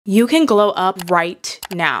You can glow up right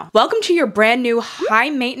now. Welcome to your brand new high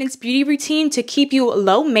maintenance beauty routine to keep you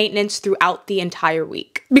low maintenance throughout the entire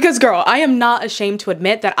week. Because girl, I am not ashamed to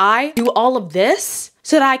admit that I do all of this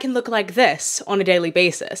so that I can look like this on a daily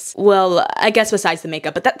basis. Well, I guess besides the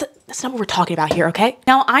makeup, but that's not what we're talking about here, okay?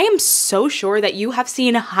 Now, I am so sure that you have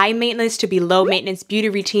seen high maintenance to be low maintenance beauty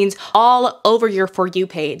routines all over your For You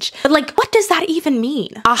page. But like, what does that even mean?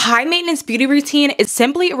 A high maintenance beauty routine is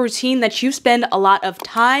simply a routine that you spend a lot of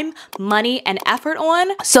time, money, and effort on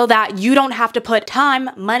so that you don't have to put time,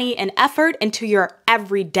 money, and effort into your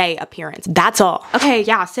everyday appearance. That's all. Okay,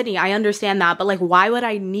 yeah, Sydney, I understand that, but like, why would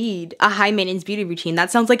I need a high maintenance beauty routine? That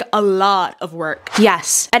sounds like a lot of work.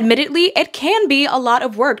 Yes, admittedly, it can be a lot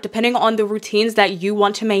of work depending on the routines that you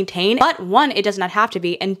want to maintain, but one, it does not have to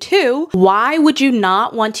be, and two, why would you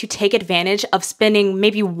not want to take advantage of spending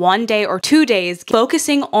maybe 1 day or 2 days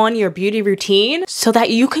focusing on your beauty routine so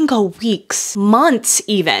that you can go weeks, months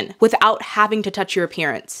even, without having to touch your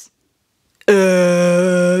appearance?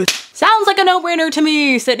 Sounds like a no-brainer to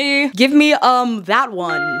me, Sydney. Give me, that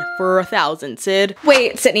one for 1,000, Sid.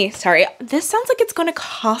 Wait, Sydney, sorry. This sounds like it's gonna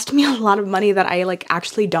cost me a lot of money that I, like,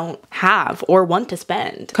 actually don't have or want to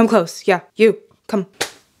spend. Come close. Yeah, you. Come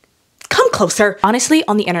closer. Honestly,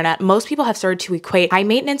 on the internet, most people have started to equate high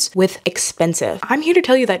maintenance with expensive. I'm here to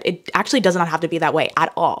tell you that it actually does not have to be that way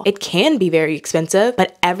at all. It can be very expensive,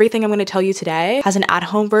 but everything I'm going to tell you today has an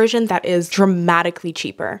at-home version that is dramatically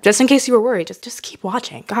cheaper. Just in case you were worried, just keep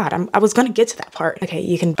watching. God, I was going to get to that part. Okay,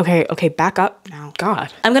 you can, okay, back up now.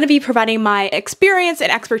 God. I'm going to be providing my experience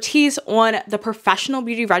and expertise on the professional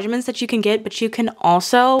beauty regimens that you can get, but you can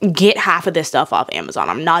also get half of this stuff off Amazon.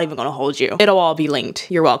 I'm not even going to hold you. It'll all be linked.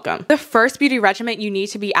 You're welcome. The first beauty regimen you need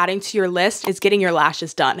to be adding to your list is getting your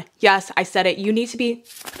lashes done. Yes, I said it. You need to be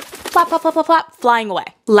flap, flap, flap, flap, flap, flying away.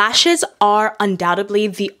 Lashes are undoubtedly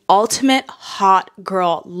the ultimate hot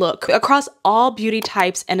girl look. Across all beauty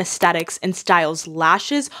types and aesthetics and styles,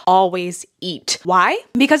 lashes always eat. Why?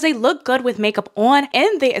 Because they look good with makeup on,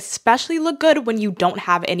 and they especially look good when you don't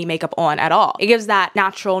have any makeup on at all. It gives that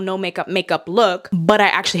natural no makeup look, but I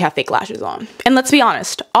actually have fake lashes on. And let's be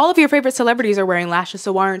honest, all of your favorite celebrities are wearing lashes,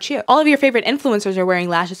 so why aren't you? All of your favorite influencers are wearing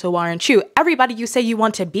lashes, so why aren't you? Everybody you say you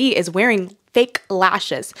want to be is wearing fake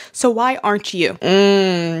lashes, so why aren't you?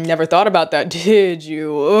 Never thought about that, did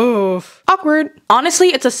you? Oof. Awkward. Honestly,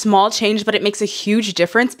 it's a small change, but it makes a huge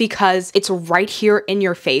difference because it's right here in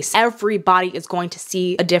your face. Everybody is going to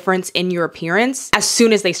see a difference in your appearance as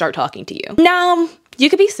soon as they start talking to you. Now, you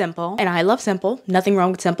could be simple, and I love simple, nothing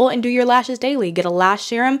wrong with simple, and do your lashes daily. Get a lash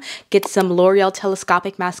serum, get some L'Oreal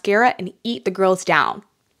telescopic mascara, and eat the girls down.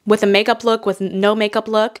 With a makeup look, with no makeup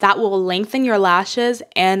look, that will lengthen your lashes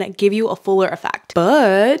and give you a fuller effect.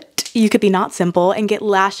 But you could be not simple and get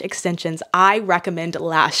lash extensions. I recommend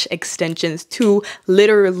lash extensions to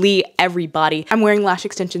literally everybody. I'm wearing lash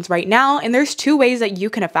extensions right now, and there's 2 ways that you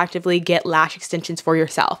can effectively get lash extensions for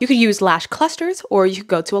yourself. You could use lash clusters, or you could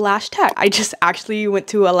go to a lash tech. I just actually went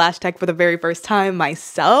to a lash tech for the very first time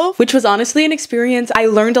myself, which was honestly an experience. I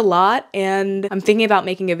learned a lot, and I'm thinking about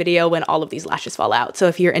making a video when all of these lashes fall out. So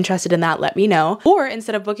if you're interested in that, let me know. Or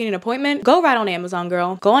instead of booking an appointment, go right on Amazon,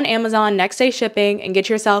 girl. Go on Amazon, next day shipping, and get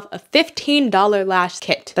yourself a $15 lash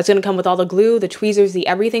kit. That's gonna come with all the glue, the tweezers, the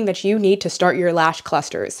everything that you need to start your lash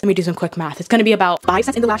clusters. Let me do some quick math. It's gonna be about 5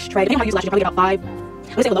 cents in the lash tray. Depending on how you use lashes, probably about 5.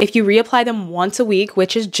 If you reapply them once a week,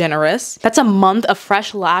 which is generous, that's a month of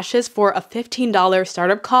fresh lashes for a $15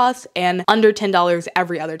 startup cost and under $10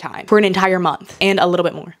 every other time for an entire month and a little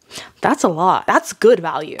bit more. That's a lot. That's good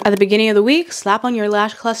value. At the beginning of the week, slap on your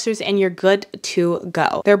lash clusters and you're good to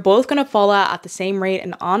go. They're both gonna fall out at the same rate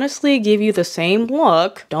and honestly give you the same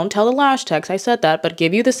look. Don't tell the lash techs I said that, but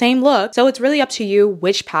give you the same look. So it's really up to you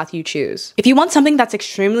which path you choose. If you want something that's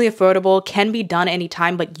extremely affordable, can be done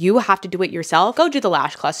anytime, but you have to do it yourself, go do the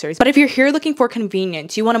lash clusters. But if you're here looking for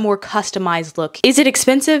convenience, you want a more customized look. Is it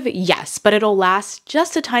expensive? Yes, but it'll last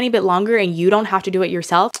just a tiny bit longer and you don't have to do it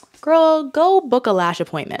yourself. Girl, go book a lash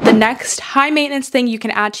appointment. The next high maintenance thing you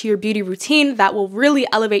can add to your beauty routine that will really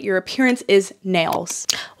elevate your appearance is nails.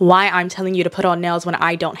 Why I'm telling you to put on nails when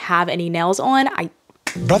I don't have any nails on,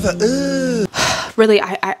 Brother, really,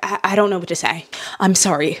 I don't know what to say. I'm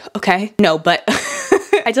sorry, okay? No, but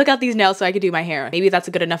I took out these nails so I could do my hair. Maybe that's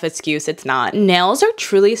a good enough excuse. It's not. Nails are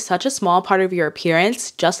truly such a small part of your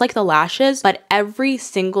appearance, just like the lashes, but every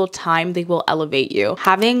single time they will elevate you.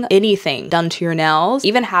 Having anything done to your nails,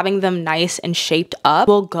 even having them nice and shaped up,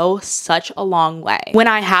 will go such a long way. When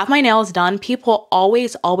I have my nails done, people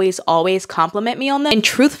always compliment me on them. And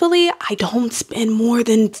truthfully, I don't spend more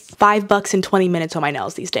than $5 and 20 minutes on my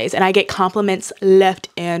nails these days, and I get compliments left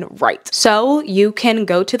and right. So you can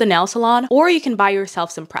go to the nail salon, or you can buy yourself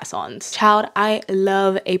yourself some press-ons. Child, I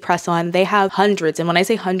love a press-on. They have hundreds, and when I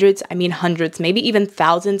say hundreds, I mean hundreds, maybe even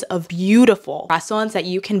thousands of beautiful press-ons that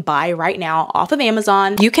you can buy right now off of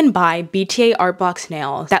Amazon. You can buy BTA Art Box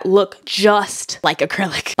nails that look just like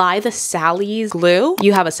acrylic. Buy the Sally's glue.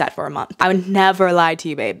 You have a set for a month. I would never lie to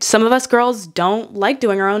you, babe. Some of us girls don't like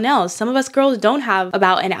doing our own nails. Some of us girls don't have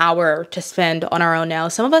about an hour to spend on our own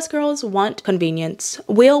nails. Some of us girls want convenience.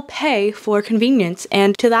 We'll pay for convenience.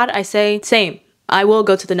 And to that I say, same. I will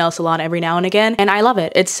go to the nail salon every now and again, and I love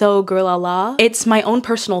it. It's so girl la la. It's my own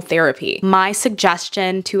personal therapy. My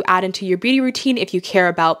suggestion to add into your beauty routine if you care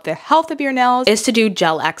about the health of your nails is to do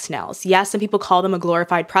Gel X nails. Yes, some people call them a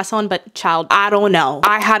glorified press-on, but child, I don't know.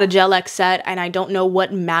 I had a Gel X set, and I don't know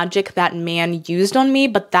what magic that man used on me,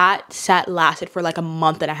 but that set lasted for like a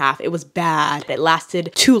month and a half. It was bad. It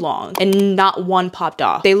lasted too long, and not one popped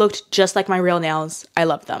off. They looked just like my real nails. I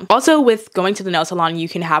love them. Also, with going to the nail salon, you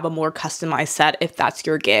can have a more customized set if that's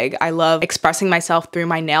your gig. I love expressing myself through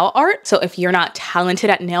my nail art. So if you're not talented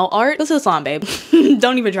at nail art, go to the salon, babe.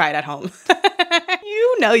 Don't even try it at home.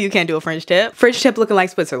 You know you can't do a French tip. French tip looking like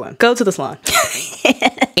Switzerland. Go to the salon.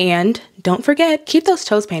 And don't forget, keep those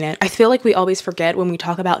toes painted. I feel like we always forget when we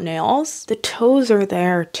talk about nails. The toes are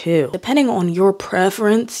there too. Depending on your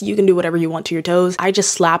preference, you can do whatever you want to your toes. I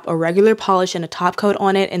just slap a regular polish and a top coat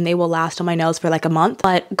on it and they will last on my nails for like a month.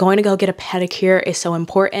 But going to go get a pedicure is so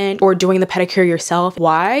important, or doing the pedicure yourself.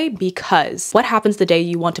 Why? Because what happens the day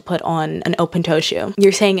you want to put on an open toe shoe?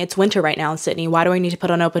 You're saying it's winter right now, Sydney. Why do I need to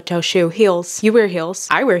put on an open toe shoe? Heels. You wear heels.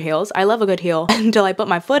 I wear heels. I love a good heel until I put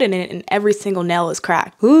my foot in it and every single nail is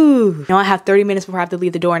cracked. Ooh. Now I have 30 minutes before I have to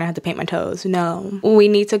leave the door and I have to paint my toes. No. We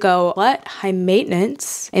need to go, what? High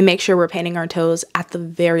maintenance, and make sure we're painting our toes at the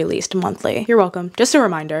very least monthly. You're welcome. Just a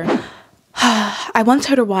reminder. I once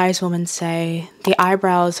heard a wise woman say, the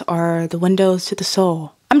eyebrows are the windows to the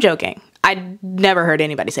soul. I'm joking. I'd never heard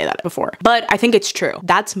anybody say that before, but I think it's true.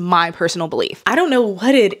 That's my personal belief. I don't know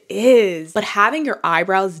what it is, but having your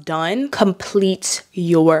eyebrows done completes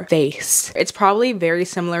your face. It's probably very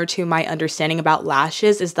similar to my understanding about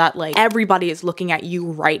lashes, is that like everybody is looking at you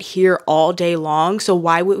right here all day long. So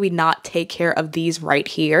why would we not take care of these right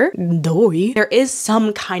here? Doy. There is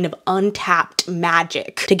some kind of untapped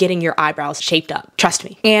magic to getting your eyebrows shaped up. Trust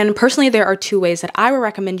me. And personally, there are two ways that I would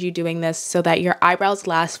recommend you doing this so that your eyebrows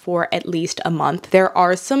last for at least a month. There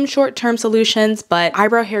are some short-term solutions, but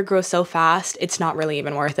eyebrow hair grows so fast, it's not really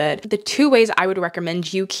even worth it. The two ways I would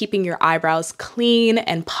recommend you keeping your eyebrows clean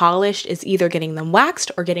and polished is either getting them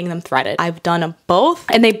waxed or getting them threaded. I've done both,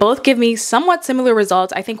 and they both give me somewhat similar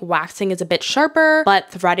results. I think waxing is a bit sharper,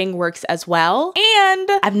 but threading works as well. And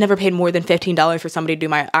I've never paid more than $15 for somebody to do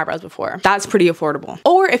my eyebrows before. That's pretty affordable.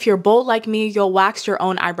 Or if you're bold like me, you'll wax your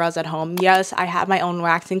own eyebrows at home. Yes, I have my own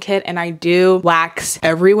waxing kit and I do wax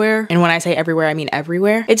everywhere. And when I say everywhere, I mean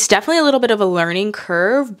everywhere. It's definitely a little bit of a learning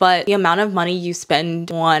curve, but the amount of money you spend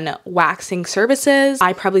on waxing services,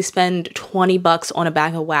 I probably spend 20 bucks on a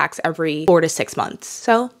bag of wax every 4 to 6 months.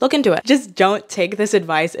 So look into it. Just don't take this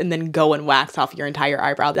advice and then go and wax off your entire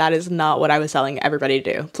eyebrow. That is not what I was telling everybody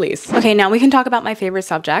to do, please. Okay, now we can talk about my favorite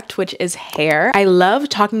subject, which is hair. I love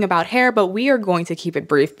talking about hair, but we are going to keep it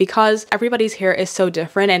brief because everybody's hair is so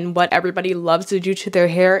different and what everybody loves to do to their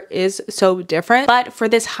hair is so different. But for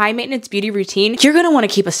this high maintenance beauty routine, you're gonna want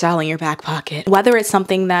to keep a style in your back pocket. Whether it's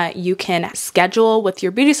something that you can schedule with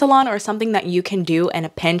your beauty salon or something that you can do in a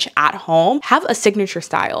pinch at home, have a signature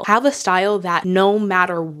style. Have a style that no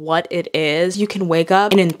matter what it is, you can wake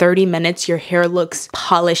up and in 30 minutes your hair looks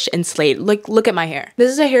polished and slayed. Like, look at my hair. This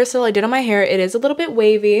is a hairstyle I did on my hair. It is a little bit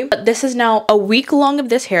wavy, but this is now a week long of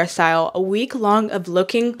this hairstyle, a week long of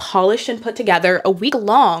looking polished and put together, a week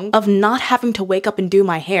long of not having to wake up and do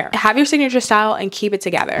my hair. Have your signature style and keep it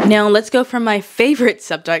together. Now let's go from my favorite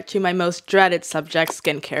subject to my most dreaded subject,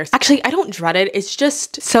 skincare. Actually, I don't dread it. It's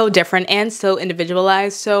just so different and so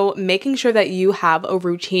individualized. So making sure that you have a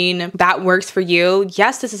routine that works for you.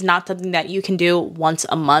 Yes, this is not something that you can do once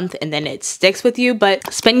a month and then it sticks with you,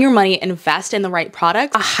 but spend your money, invest in the right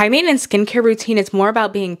product. A high maintenance skincare routine is more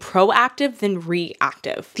about being proactive than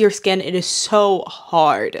reactive. Your skin, it is so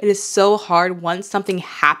hard. It is so hard once something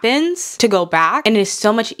happens to go back, and it is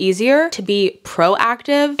so much easier to be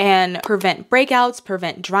proactive and prevent breakouts,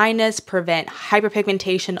 prevent dryness, prevent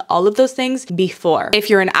hyperpigmentation, all of those things before. If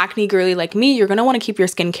you're an acne girly like me, you're gonna wanna keep your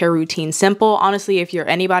skincare routine simple. Honestly, if you're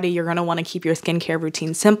anybody, you're gonna wanna keep your skincare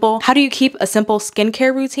routine simple. How do you keep a simple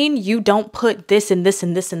skincare routine? You don't put this and this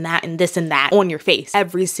and this and that and this and that on your face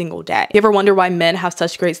every single day. You ever wonder why men have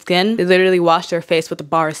such great skin? They literally wash their face with a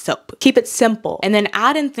bar of soap. Keep it simple and then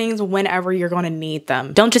add in things whenever you're gonna need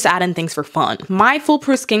them. Don't just add in things for fun. My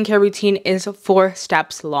foolproof skincare routine is 4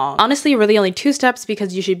 steps long. long. Honestly, really only 2 steps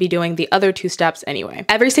because you should be doing the other 2 steps anyway.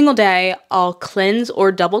 Every single day, I'll cleanse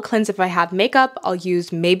or double cleanse if I have makeup. I'll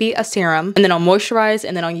use maybe a serum, and then I'll moisturize,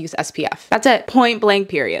 and then I'll use SPF. That's it. Point blank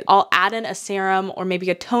period. I'll add in a serum or maybe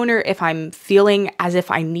a toner if I'm feeling as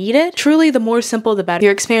if I need it. Truly, the more simple, the better.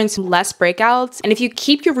 You're experiencing less breakouts, and if you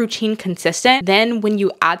keep your routine consistent, then when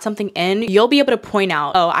you add something in, you'll be able to point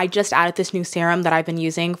out, oh, I just added this new serum that I've been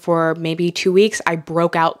using for maybe 2 weeks. I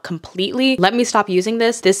broke out completely. Let me stop using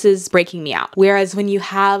this. This is breaking me out. Whereas when you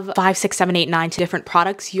have 5, 6, 7, 8, 9 different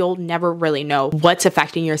products, you'll never really know what's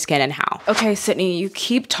affecting your skin and how. Okay, Sydney, you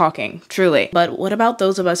keep talking, truly. But what about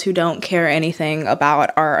those of us who don't care anything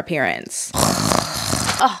about our appearance?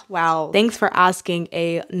 Oh, wow. Thanks for asking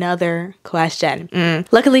another question.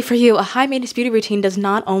 Luckily for you, a high maintenance beauty routine does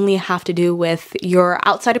not only have to do with your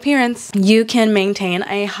outside appearance. You can maintain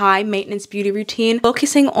a high maintenance beauty routine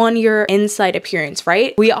focusing on your inside appearance,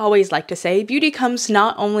 right? We always like to say beauty comes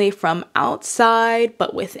not only from outside,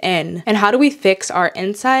 but within. And how do we fix our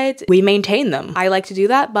insides? We maintain them. I like to do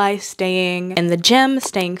that by staying in the gym,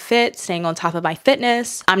 staying fit, staying on top of my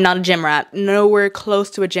fitness. I'm not a gym rat, nowhere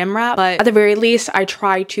close to a gym rat, but at the very least, I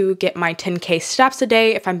try to get my 10K steps a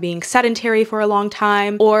day if I'm being sedentary for a long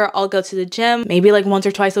time, or I'll go to the gym maybe like once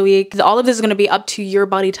or twice a week. All of this is going to be up to your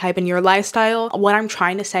body type and your lifestyle. What I'm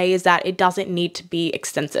trying to say is that it doesn't need to be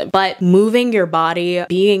extensive, but moving your body,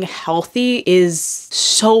 being healthy is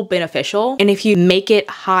so beneficial. And if you make it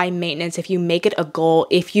high maintenance, if you make it a goal,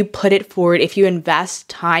 if you put it forward, if you invest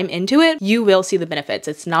time into it, you will see the benefits.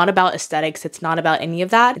 It's not about aesthetics. It's not about any of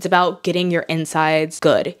that. It's about getting your insides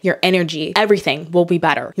good, your energy, everything will be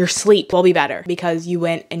better. Your sleep will be better because you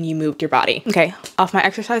went and you moved your body. Okay, off my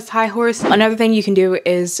exercise high horse. Another thing you can do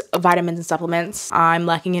is vitamins and supplements. I'm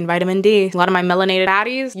lacking in vitamin D. A lot of my melanated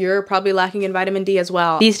baddies, you're probably lacking in vitamin D as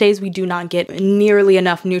well. These days, we do not get nearly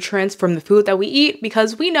enough nutrients from the food that we eat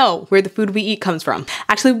because we know where the food we eat comes from.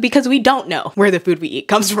 Actually, because we don't know where the food we eat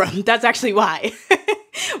comes from. That's actually why.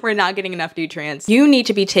 We're not getting enough nutrients. You need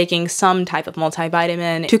to be taking some type of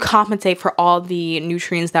multivitamin to compensate for all the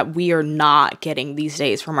nutrients that we are not getting these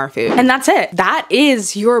days from our food. And that's it. That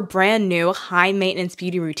is your brand new high maintenance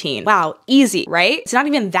beauty routine. Wow, easy, right? It's not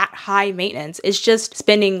even that high maintenance. It's just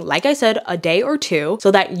spending, like I said, a day or 2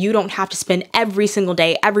 so that you don't have to spend every single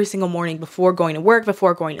day, every single morning before going to work,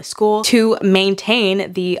 before going to school to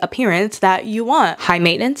maintain the appearance that you want. High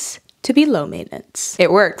maintenance to be low maintenance.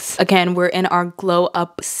 It works. Again, we're in our glow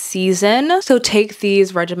up season, so take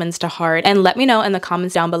these regimens to heart and let me know in the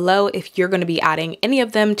comments down below if you're going to be adding any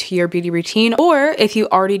of them to your beauty routine, or if you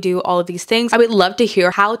already do all of these things. I would love to hear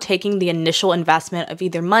how taking the initial investment of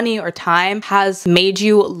either money or time has made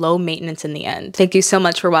you low maintenance in the end. Thank you so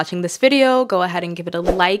much for watching this video. Go ahead and give it a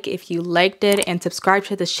like if you liked it, and subscribe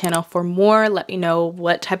to this channel for more. Let me know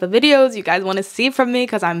what type of videos you guys want to see from me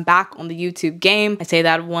because I'm back on the YouTube game. I say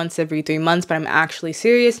that once every 3 months, but I'm actually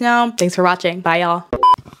serious now. Thanks for watching. Bye, y'all.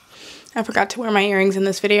 I forgot to wear my earrings in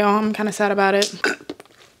this video. I'm kind of sad about it.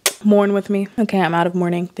 Mourn with me. Okay, I'm out of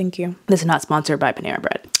mourning. Thank you. This is not sponsored by Panera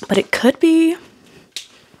Bread, but it could be.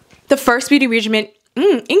 The first beauty regimen,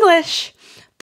 English.